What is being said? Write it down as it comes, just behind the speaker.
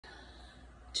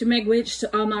Chimegwich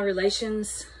to all my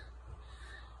relations.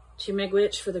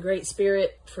 Chimegwich for the Great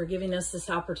Spirit for giving us this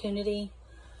opportunity.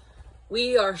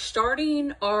 We are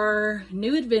starting our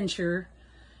new adventure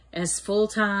as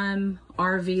full-time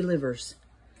RV livers.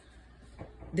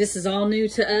 This is all new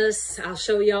to us. I'll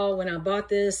show y'all when I bought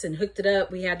this and hooked it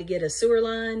up. We had to get a sewer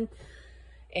line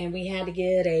and we had to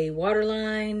get a water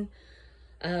line.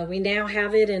 We now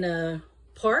have it in a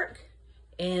park,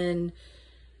 and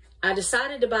I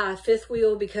decided to buy a fifth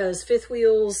wheel because fifth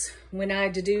wheels, when I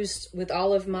deduced with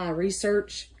all of my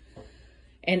research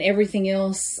and everything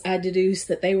else, I deduced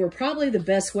that they were probably the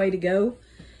best way to go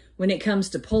when it comes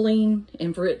to pulling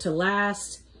and for it to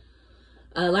last.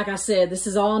 Like I said, this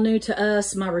is all new to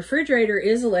us. My refrigerator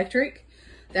is electric.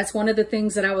 That's one of the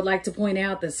things that I would like to point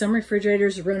out, that some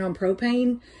refrigerators run on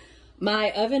propane.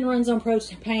 My oven runs on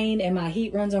propane and my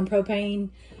heat runs on propane,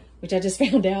 which I just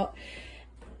found out.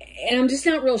 And I'm just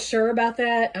not real sure about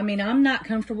that. I mean, I'm not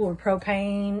comfortable with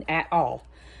propane at all.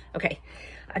 Okay,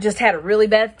 I just had a really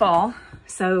bad fall.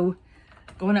 So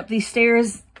going up these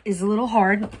stairs is a little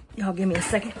hard. Y'all give me a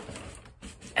second.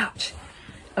 Ouch.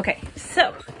 Okay,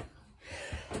 so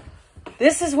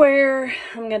this is where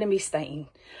I'm gonna be staying.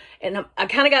 And I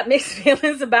kind of got mixed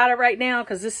feelings about it right now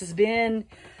because this has been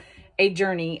a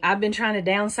journey. I've been trying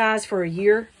to downsize for a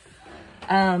year.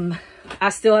 I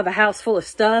still have a house full of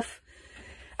stuff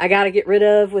I got to get rid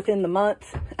of within the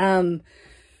month. I'm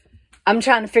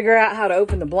trying to figure out how to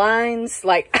open the blinds.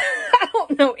 Like, I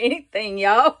don't know anything,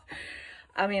 y'all.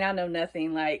 I mean, I know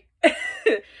nothing. Like,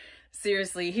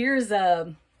 seriously, here's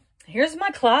my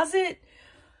closet.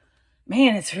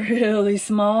 Man, it's really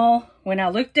small. When I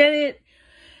looked at it,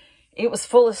 it was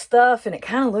full of stuff and it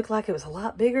kind of looked like it was a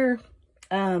lot bigger.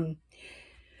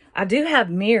 I do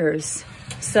have mirrors,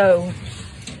 so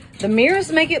the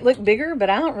mirrors make it look bigger, but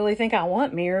I don't really think I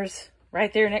want mirrors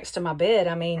right there next to my bed.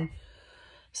 I mean,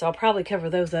 so I'll probably cover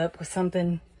those up with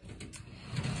something.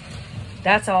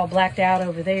 That's all blacked out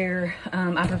over there.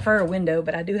 I prefer a window,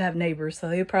 but I do have neighbors, so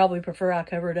they probably prefer I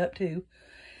cover it up too.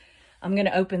 I'm going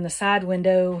to open the side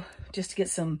window just to get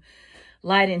some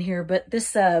light in here, but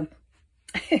this,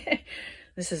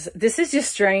 this is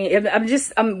just strange.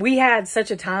 We had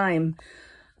such a time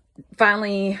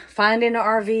finally finding an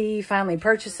RV, finally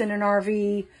purchasing an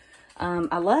RV.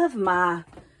 I love my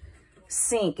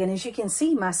sink, and as you can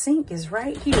see, my sink is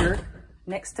right here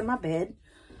next to my bed,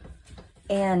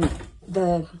 and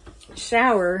the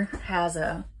shower has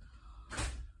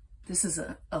this is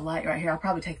a light right here. I'll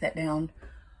probably take that down,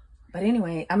 but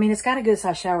anyway, I mean, it's got a good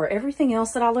size shower. Everything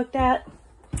else that I looked at,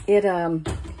 the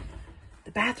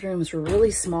bathrooms were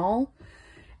really small.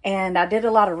 And I did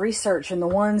a lot of research, and the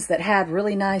ones that had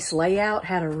really nice layout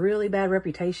had a really bad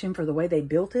reputation for the way they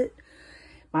built it.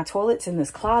 My toilet's in this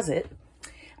closet.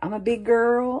 I'm a big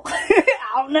girl.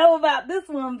 I don't know about this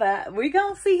one, but we're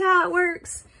gonna see how it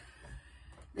works.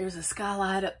 There's a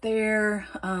skylight up there.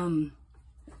 I don't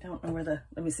know where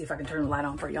let me see if I can turn the light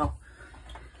on for y'all.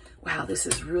 Wow, this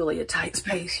is really a tight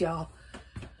space, y'all.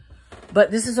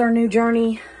 But this is our new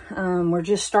journey. We're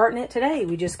just starting it today.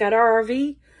 We just got our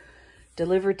RV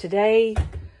delivered today.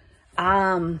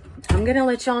 I'm gonna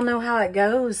let y'all know how it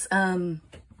goes.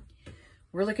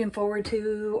 We're looking forward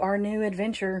to our new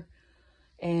adventure,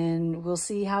 and we'll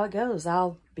see how it goes.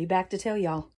 I'll be back to tell y'all.